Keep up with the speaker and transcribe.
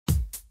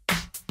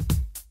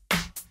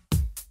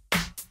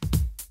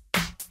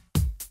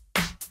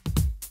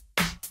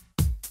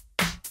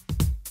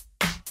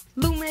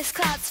Luminous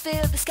clouds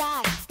fill the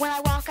sky. When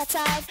I walk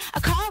outside,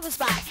 a car was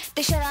by.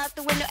 They shut out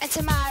the window and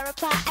to my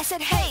reply I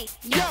said, hey,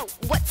 yo,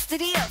 what's the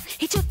deal?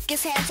 He took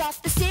his hands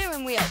off the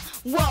steering wheel.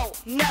 Whoa,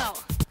 no.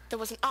 There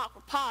was an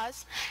awkward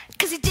pause.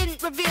 Cause he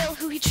didn't reveal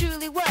who he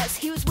truly was.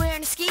 He was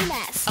wearing a ski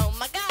mask. Oh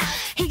my god.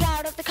 He got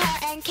out of the car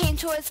and came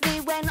towards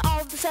me when all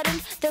of a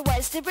sudden there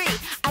was debris.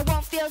 I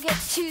won't feel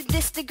gets to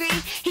this degree.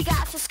 He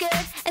got so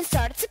scared and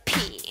started to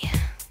pee.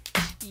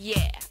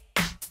 Yeah.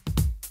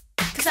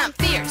 Cause I'm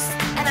fierce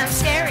and I'm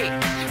scary.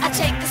 I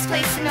take this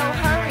place in no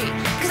hurry.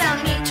 Cause I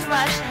don't need to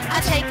rush, I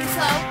take it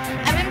slow.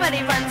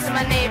 Everybody runs in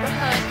my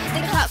neighborhood.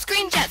 They call out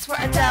screen jets were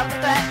a double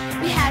threat.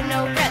 We had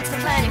no regrets for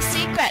planning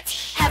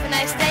secrets. Have a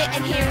nice day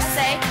and here to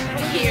say,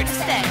 we're here to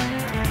stay.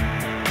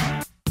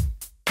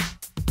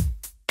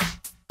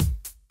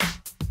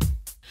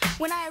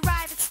 When I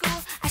arrive at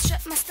school, I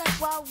strut my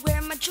stuff while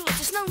wearing my jewels.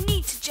 There's no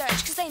need to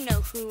judge, cause they know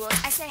who was.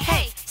 I say,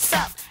 hey,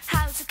 sup,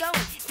 how's it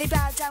going? They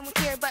bow down with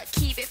fear, but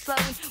keep it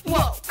flowing.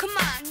 Whoa, come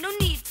on, no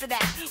need for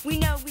that. We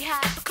know we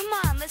have, but come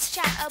on, let's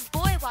chat. A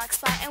boy walks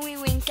by and we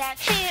wink at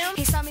him.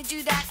 He saw me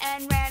do that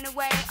and ran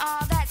away.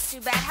 Oh, that's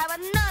too bad. How about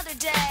another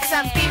day? Cause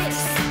I'm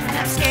fierce and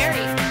I'm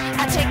scary.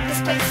 I take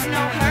this place in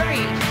no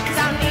hurry. Cause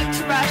I don't need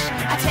to rush,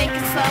 I take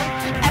it slow.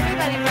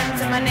 Everybody runs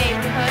in my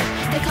neighborhood.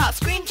 They call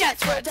screen jets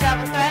were a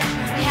double threat.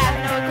 We have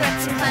no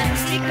regrets and planning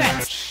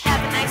secrets.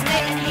 Have a nice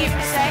day and here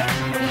to say,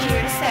 we're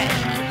here to stay.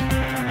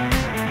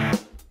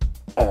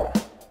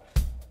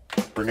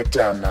 Bring it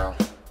down now.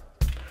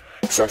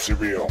 Sassy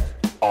Real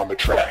on the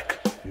track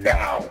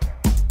now.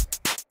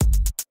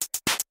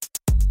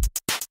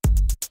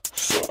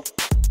 So,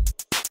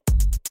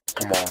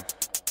 come on,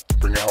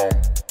 bring it home.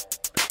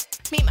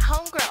 Meet my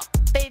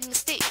homegirl, Baby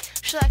Mystique.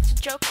 She likes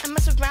to joke and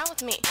mess around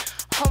with me.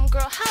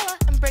 Homegirl, holla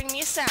and bring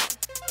me a sound.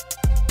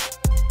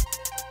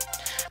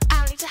 I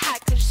don't need to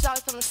hide cause she's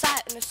always on the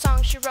side. In the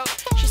song she wrote,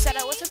 she said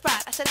I was a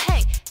bride. I said,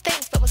 hey,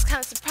 thanks, but was kind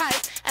of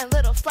surprised and a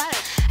little flattered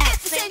at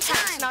the same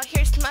time. So now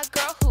here's to my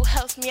girl who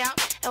helps me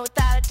out and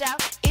without a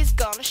doubt is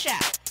gonna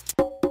shout.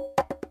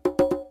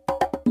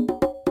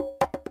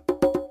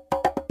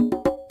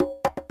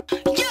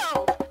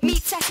 Yo,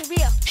 meet Sassy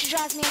Real. She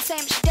drives me insane,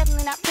 but she's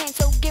definitely not plain.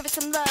 So give her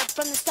some love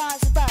from the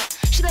stars above.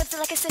 She loves it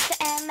like a sister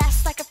and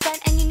laughs like a friend,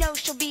 and you know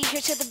she'll be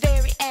here till the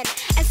very end.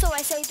 And so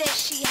I say this,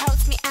 she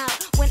helps me out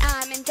when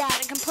I'm in doubt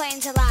and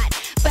complains a lot.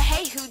 But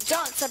hey, who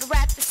don't? So to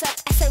wrap this up,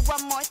 I say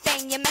one more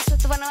thing. You mess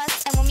with one of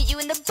us and we'll meet you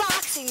in the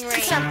boxing ring.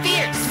 Cause I'm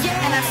fierce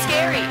and I'm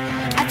scary.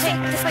 I take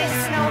this place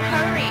in no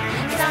hurry.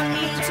 Cause I don't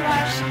need to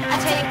rush, I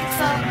take it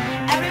slow.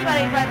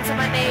 Everybody runs in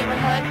my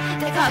neighborhood.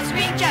 They call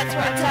screen jets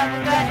were a double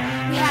threat.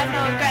 We have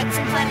no regrets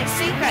and planning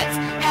secrets.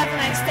 Have a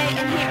nice day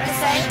and here to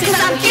say, Cause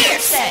I'm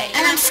fierce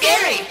and I'm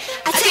scary.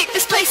 I take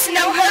this place in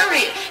no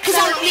hurry. Cause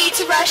I don't need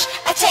to rush,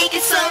 I take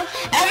it slow.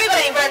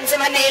 Everybody runs in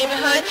my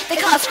neighborhood. They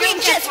call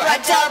screen jets were a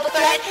double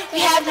threat. We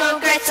have no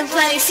regrets and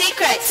plenty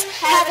secrets.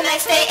 Have a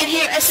nice day and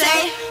here I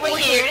say, we're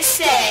here to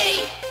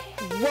stay.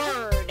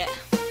 Word.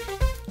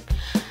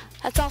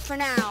 That's all for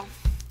now.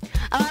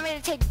 Allow me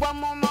to take one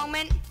more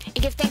moment and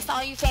give thanks to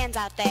all you fans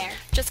out there.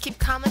 just keep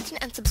commenting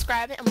and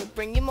subscribing and we'll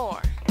bring you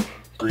more.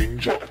 Green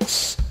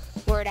Jets.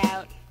 Word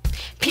out.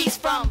 Peace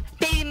from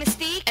Baby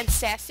Mystique And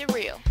Sassy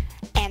Real.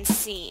 and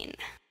Scene.